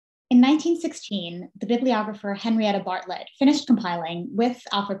In 1916, the bibliographer Henrietta Bartlett finished compiling, with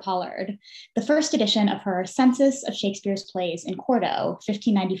Alfred Pollard, the first edition of her Census of Shakespeare's Plays in Quarto,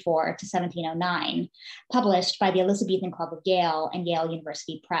 1594 to 1709, published by the Elizabethan Club of Yale and Yale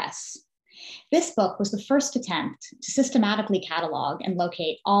University Press. This book was the first attempt to systematically catalog and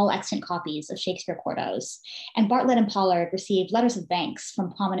locate all extant copies of Shakespeare Quartos, and Bartlett and Pollard received letters of thanks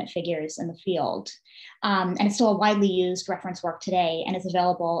from prominent figures in the field. And it's still a widely used reference work today and is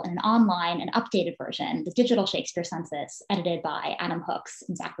available in an online and updated version, the digital Shakespeare Census, edited by Adam Hooks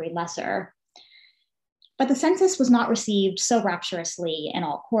and Zachary Lesser. But the census was not received so rapturously in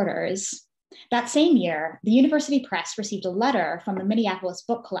all quarters. That same year, the university press received a letter from the Minneapolis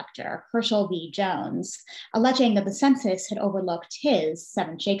book collector, Herschel V. Jones, alleging that the census had overlooked his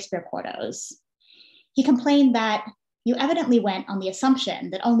 7 Shakespeare Quartos. He complained that you evidently went on the assumption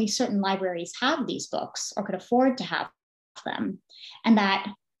that only certain libraries have these books or could afford to have them, and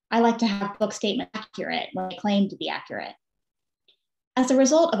that I like to have book statements accurate when they claim to be accurate. As a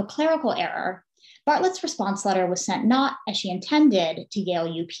result of a clerical error, Bartlett's response letter was sent not as she intended to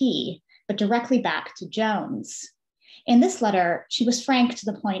Yale UP, but directly back to Jones. In this letter, she was frank to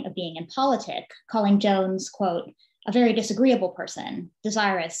the point of being impolitic, calling Jones, quote, a very disagreeable person,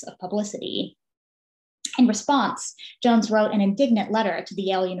 desirous of publicity. In response, Jones wrote an indignant letter to the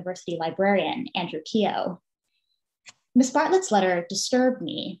Yale University librarian, Andrew Keogh. Miss Bartlett's letter disturbed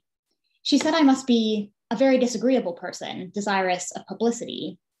me. She said I must be a very disagreeable person, desirous of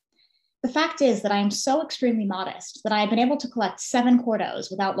publicity. The fact is that I am so extremely modest that I have been able to collect 7 quartos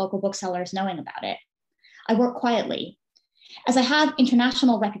without local booksellers knowing about it. I work quietly. As I have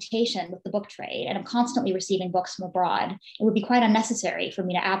international reputation with the book trade and am constantly receiving books from abroad, it would be quite unnecessary for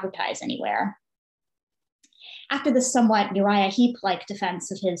me to advertise anywhere. After this somewhat Uriah Heep-like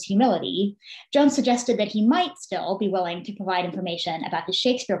defense of his humility, Jones suggested that he might still be willing to provide information about his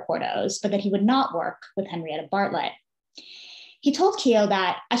Shakespeare quartos, but that he would not work with Henrietta Bartlett. He told Keogh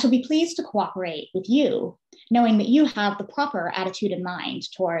that I shall be pleased to cooperate with you, knowing that you have the proper attitude in mind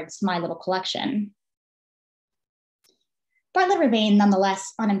towards my little collection. Bartlett remained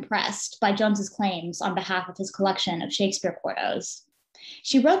nonetheless unimpressed by Jones's claims on behalf of his collection of Shakespeare quartos.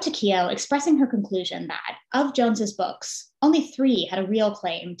 She wrote to Keogh expressing her conclusion that of Jones's books, only 3 had a real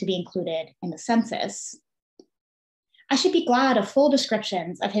claim to be included in the census. I should be glad of full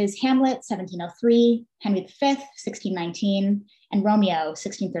descriptions of his Hamlet, 1703, Henry V, 1619, and Romeo,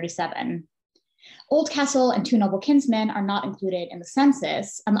 1637. Oldcastle and 2 Noble Kinsmen are not included in the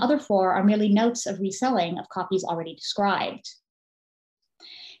census, and the other 4 are merely notes of reselling of copies already described.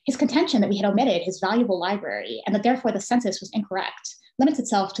 His contention that we had omitted his valuable library and that therefore the census was incorrect limits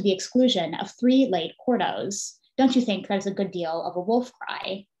itself to the exclusion of 3 late quartos. Don't you think that is a good deal of a wolf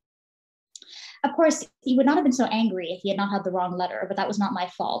cry? Of course, he would not have been so angry if he had not had the wrong letter, but that was not my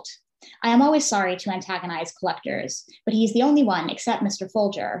fault. I am always sorry to antagonize collectors, but he is the only one except Mr.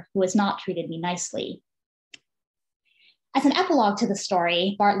 Folger who has not treated me nicely. As an epilogue to the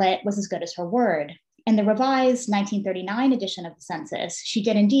story, Bartlett was as good as her word. In the revised 1939 edition of the census, she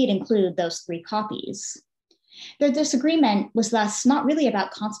did indeed include those 3 copies. Their disagreement was thus not really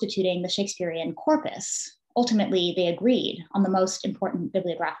about constituting the Shakespearean corpus. Ultimately, they agreed on the most important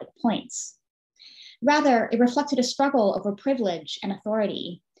bibliographic points. Rather, it reflected a struggle over privilege and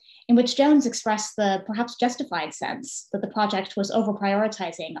authority, in which Jones expressed the perhaps justified sense that the project was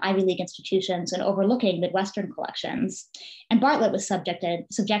over-prioritizing Ivy League institutions and overlooking Midwestern collections, and Bartlett was subjected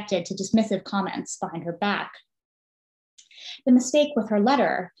to dismissive comments behind her back. The mistake with her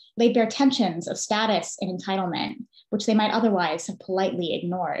letter laid bare tensions of status and entitlement, which they might otherwise have politely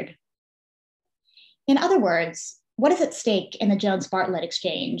ignored. In other words, what is at stake in the Jones-Bartlett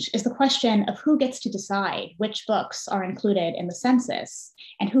exchange is the question of who gets to decide which books are included in the census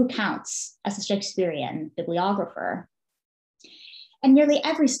and who counts as a Shakespearean bibliographer. At nearly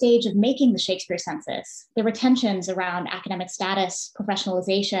every stage of making the Shakespeare Census, there were tensions around academic status,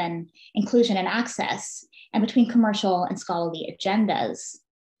 professionalization, inclusion and access, and between commercial and scholarly agendas.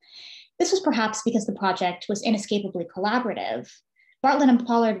 This was perhaps because the project was inescapably collaborative. Bartlett and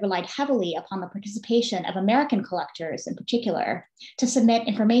Pollard relied heavily upon the participation of American collectors in particular to submit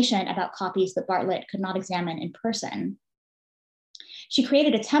information about copies that Bartlett could not examine in person. She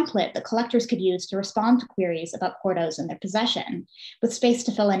created a template that collectors could use to respond to queries about quartos in their possession, with space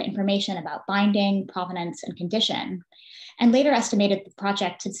to fill in information about binding, provenance, and condition, and later estimated the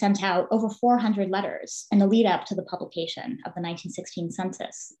project had sent out over 400 letters in the lead up to the publication of the 1916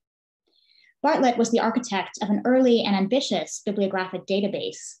 census. Bartlett was the architect of an early and ambitious bibliographic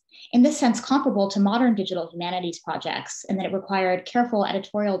database, in this sense comparable to modern digital humanities projects, in that it required careful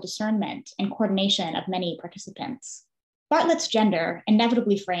editorial discernment and coordination of many participants. Bartlett's gender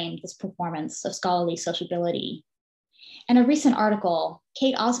inevitably framed this performance of scholarly sociability. In a recent article,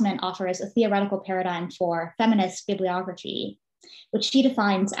 Kate Osmond offers a theoretical paradigm for feminist bibliography, which she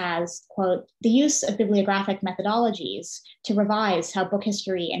defines as, quote, the use of bibliographic methodologies to revise how book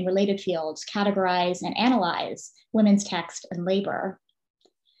history and related fields categorize and analyze women's text and labor.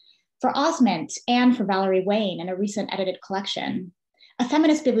 For Osmond and for Valerie Wayne in a recent edited collection, a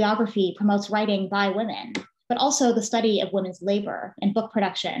feminist bibliography promotes writing by women, but also the study of women's labor in book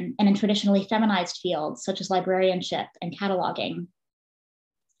production and in traditionally feminized fields such as librarianship and cataloging.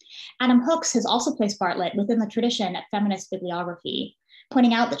 Adam Hooks has also placed Bartlett within the tradition of feminist bibliography,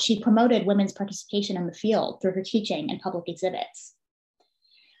 pointing out that she promoted women's participation in the field through her teaching and public exhibits.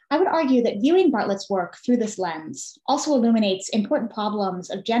 I would argue that viewing Bartlett's work through this lens also illuminates important problems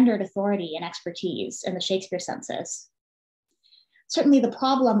of gendered authority and expertise in the Shakespeare Census. Certainly, the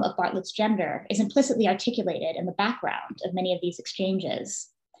problem of Bartlett's gender is implicitly articulated in the background of many of these exchanges,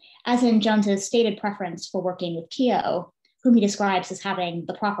 as in Jones's stated preference for working with Keogh, whom he describes as having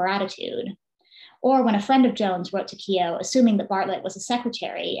the proper attitude, or when a friend of Jones wrote to Keogh assuming that Bartlett was a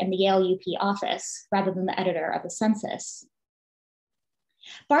secretary in the Yale UP office rather than the editor of the census.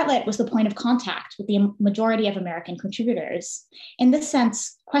 Bartlett was the point of contact with the majority of American contributors. In this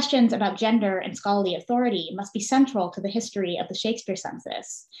sense, questions about gender and scholarly authority must be central to the history of the Shakespeare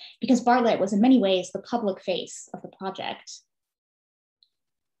Census, because Bartlett was in many ways the public face of the project.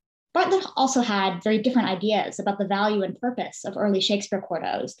 Bartlett also had very different ideas about the value and purpose of early Shakespeare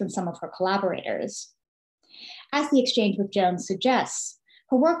Quartos than some of her collaborators. As the exchange with Jones suggests,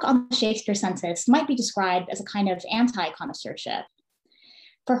 her work on the Shakespeare Census might be described as a kind of anti-connoisseurship.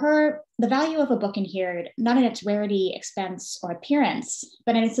 For her, the value of a book adhered not in its rarity, expense, or appearance,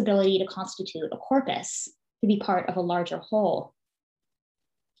 but in its ability to constitute a corpus, to be part of a larger whole.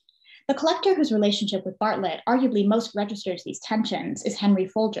 The collector whose relationship with Bartlett arguably most registers these tensions is Henry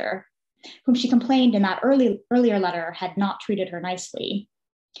Folger, whom she complained in that earlier letter had not treated her nicely.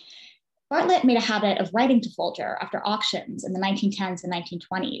 Bartlett made a habit of writing to Folger after auctions in the 1910s and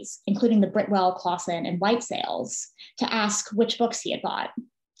 1920s, including the Britwell, Clausen, and White sales, to ask which books he had bought.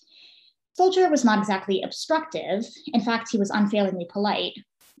 Folger was not exactly obstructive. In fact, he was unfailingly polite,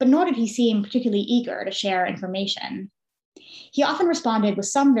 but nor did he seem particularly eager to share information. He often responded with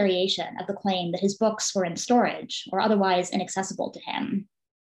some variation of the claim that his books were in storage or otherwise inaccessible to him.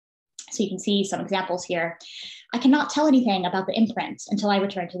 So you can see some examples here. I cannot tell anything about the imprint until I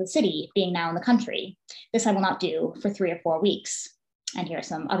return to the city, being now in the country. This I will not do for 3 or 4 weeks. And here are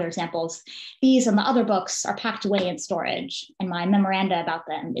some other examples. These and the other books are packed away in storage, and my memoranda about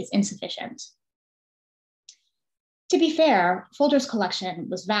them is insufficient. To be fair, Folger's collection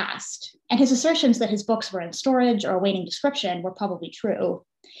was vast, and his assertions that his books were in storage or awaiting description were probably true.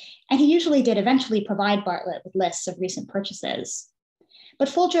 And he usually did eventually provide Bartlett with lists of recent purchases. But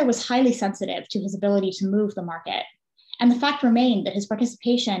Folger was highly sensitive to his ability to move the market, and the fact remained that his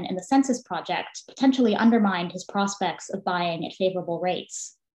participation in the census project potentially undermined his prospects of buying at favorable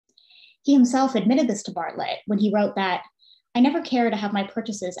rates. He himself admitted this to Bartlett when he wrote that, "I never care to have my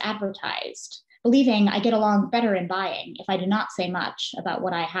purchases advertised, believing I get along better in buying if I do not say much about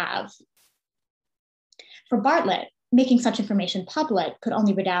what I have." For Bartlett, making such information public could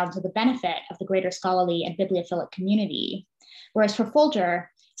only redound to the benefit of the greater scholarly and bibliophilic community, whereas for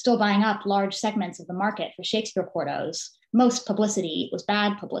Folger, still buying up large segments of the market for Shakespeare Quartos, most publicity was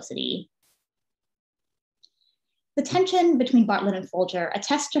bad publicity. The tension between Bartlett and Folger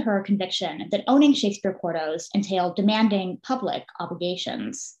attests to her conviction that owning Shakespeare Quartos entailed demanding public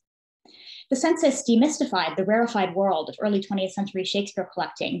obligations. The census demystified the rarefied world of early 20th century Shakespeare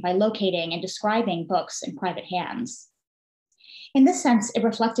collecting by locating and describing books in private hands. In this sense, it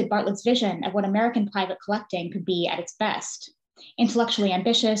reflected Bartlett's vision of what American private collecting could be at its best: intellectually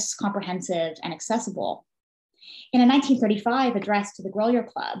ambitious, comprehensive, and accessible. In a 1935 address to the Grolier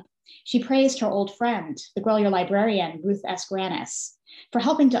Club, she praised her old friend, the Grolier librarian, Ruth S. Grannis, for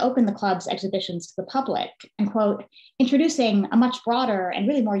helping to open the club's exhibitions to the public and, quote, introducing a much broader and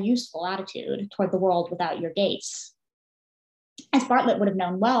really more useful attitude toward the world without your gates. As Bartlett would have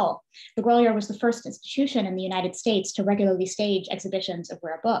known well, the Grolier was the first institution in the United States to regularly stage exhibitions of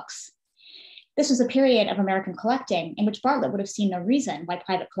rare books. This was a period of American collecting in which Bartlett would have seen no reason why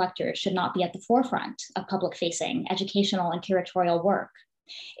private collectors should not be at the forefront of public-facing educational and curatorial work,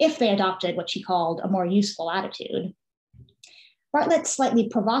 if they adopted what she called a more useful attitude. Bartlett's slightly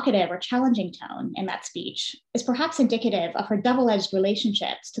provocative or challenging tone in that speech is perhaps indicative of her double-edged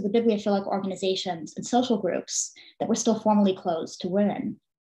relationships to the bibliophilic organizations and social groups that were still formally closed to women.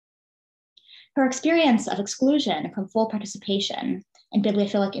 Her experience of exclusion from full participation in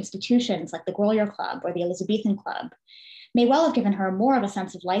bibliophilic institutions like the Grolier Club or the Elizabethan Club may well have given her more of a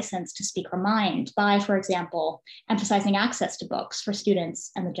sense of license to speak her mind by, for example, emphasizing access to books for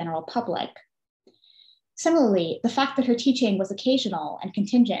students and the general public. Similarly, the fact that her teaching was occasional and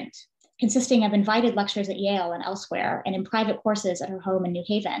contingent, consisting of invited lectures at Yale and elsewhere, and in private courses at her home in New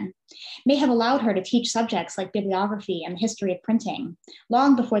Haven, may have allowed her to teach subjects like bibliography and the history of printing,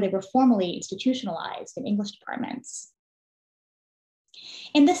 long before they were formally institutionalized in English departments.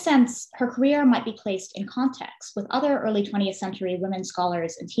 In this sense, her career might be placed in context with other early 20th century women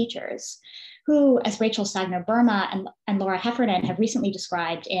scholars and teachers, who, as Rachel Sagner-Burma and Laura Heffernan have recently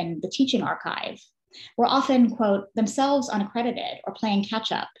described in The Teaching Archive, were often, quote, themselves unaccredited or playing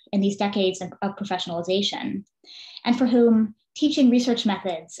catch up in these decades of professionalization, and for whom teaching research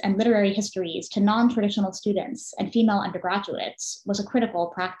methods and literary histories to non-traditional students and female undergraduates was a critical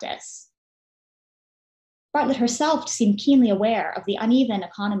practice. Bartlett herself seemed keenly aware of the uneven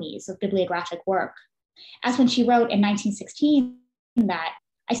economies of bibliographic work, as when she wrote in 1916 that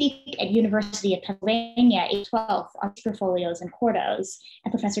I speak at University of Pennsylvania, age 12, on Shakespeare folios and quartos,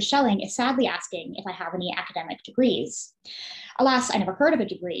 and Professor Schelling is sadly asking if I have any academic degrees. Alas, I never heard of a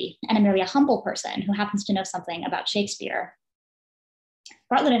degree, and am merely a humble person who happens to know something about Shakespeare.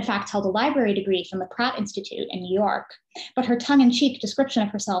 Bartlett, in fact, held a library degree from the Pratt Institute in New York, but her tongue-in-cheek description of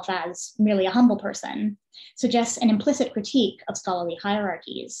herself as merely a humble person suggests an implicit critique of scholarly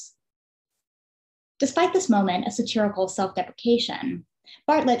hierarchies. Despite this moment of satirical self-deprecation,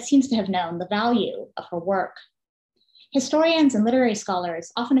 Bartlett seems to have known the value of her work. Historians and literary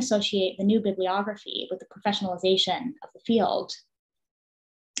scholars often associate the new bibliography with the professionalization of the field.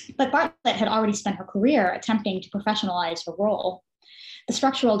 But Bartlett had already spent her career attempting to professionalize her role. The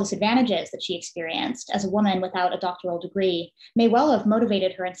structural disadvantages that she experienced as a woman without a doctoral degree may well have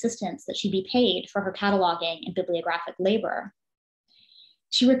motivated her insistence that she be paid for her cataloging and bibliographic labor.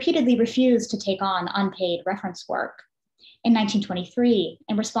 She repeatedly refused to take on unpaid reference work. In 1923,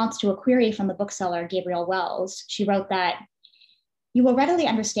 in response to a query from the bookseller Gabriel Wells, she wrote that, "You will readily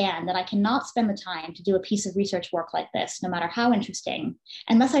understand that I cannot spend the time to do a piece of research work like this, no matter how interesting,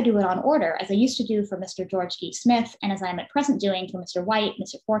 unless I do it on order, as I used to do for Mr. George D. Smith, and as I am at present doing for Mr. White,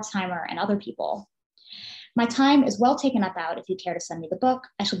 Mr. Pforzheimer, and other people. My time is well taken up out if you care to send me the book.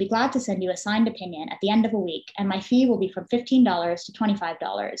 I shall be glad to send you a signed opinion at the end of a week, and my fee will be from $15 to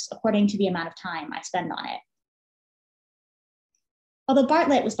 $25, according to the amount of time I spend on it." Although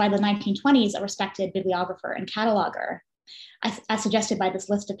Bartlett was by the 1920s a respected bibliographer and cataloger, as suggested by this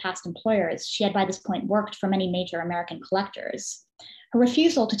list of past employers, she had by this point worked for many major American collectors. Her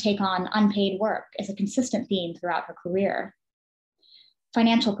refusal to take on unpaid work is a consistent theme throughout her career.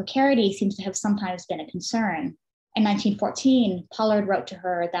 Financial precarity seems to have sometimes been a concern. In 1914, Pollard wrote to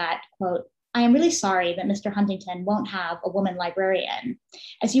her that, quote, "I am really sorry that Mr. Huntington won't have a woman librarian,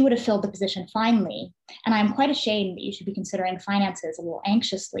 as you would have filled the position finely, and I am quite ashamed that you should be considering finances a little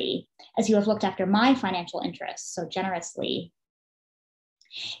anxiously, as you have looked after my financial interests so generously."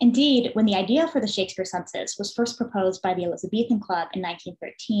 Indeed, when the idea for the Shakespeare Census was first proposed by the Elizabethan Club in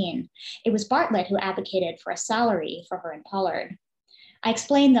 1913, it was Bartlett who advocated for a salary for her and Pollard. I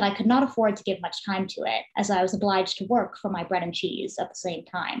explained that I could not afford to give much time to it, as I was obliged to work for my bread and cheese at the same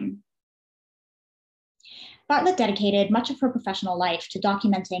time. Bartlett dedicated much of her professional life to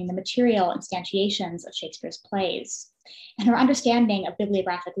documenting the material instantiations of Shakespeare's plays, and her understanding of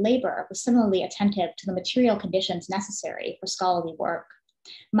bibliographic labor was similarly attentive to the material conditions necessary for scholarly work: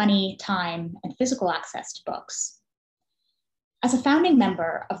 money, time, and physical access to books. As a founding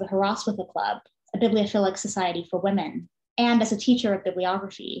member of the Herschel Club, a bibliophilic society for women, and as a teacher of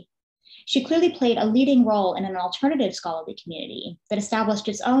bibliography, she clearly played a leading role in an alternative scholarly community that established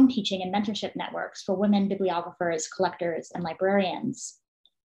its own teaching and mentorship networks for women bibliographers, collectors, and librarians.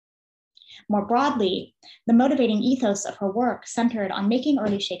 More broadly, the motivating ethos of her work centered on making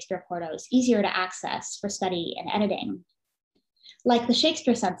early Shakespeare Quartos easier to access for study and editing. Like the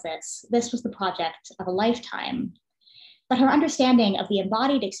Shakespeare Census, this was the project of a lifetime, but her understanding of the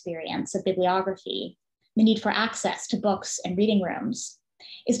embodied experience of bibliography, the need for access to books and reading rooms,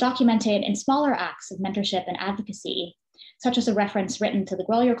 is documented in smaller acts of mentorship and advocacy, such as a reference written to the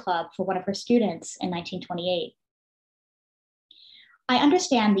Grolier Club for one of her students in 1928. "I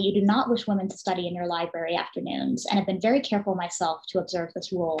understand that you do not wish women to study in your library afternoons, and have been very careful myself to observe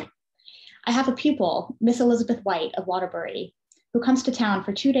this rule. I have a pupil, Miss Elizabeth White of Waterbury, who comes to town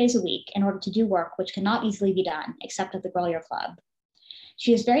for 2 days a week in order to do work which cannot easily be done except at the Grolier Club.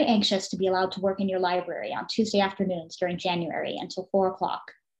 She is very anxious to be allowed to work in your library on Tuesday afternoons during January until 4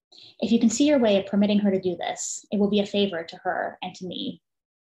 o'clock. If you can see your way of permitting her to do this, it will be a favor to her and to me."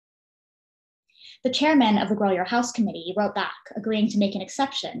 The chairman of the Grolier House Committee wrote back, agreeing to make an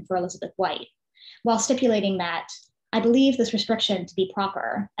exception for Elizabeth White, while stipulating that I believe this restriction to be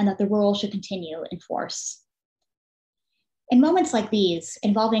proper and that the rule should continue in force. In moments like these,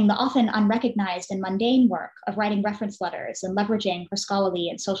 involving the often unrecognized and mundane work of writing reference letters and leveraging her scholarly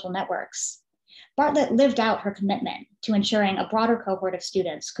and social networks, Bartlett lived out her commitment to ensuring a broader cohort of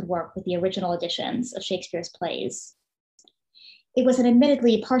students could work with the original editions of Shakespeare's plays. It was an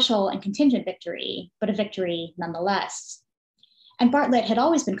admittedly partial and contingent victory, but a victory nonetheless. And Bartlett had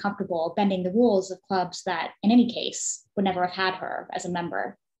always been comfortable bending the rules of clubs that, in any case, would never have had her as a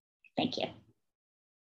member. Thank you.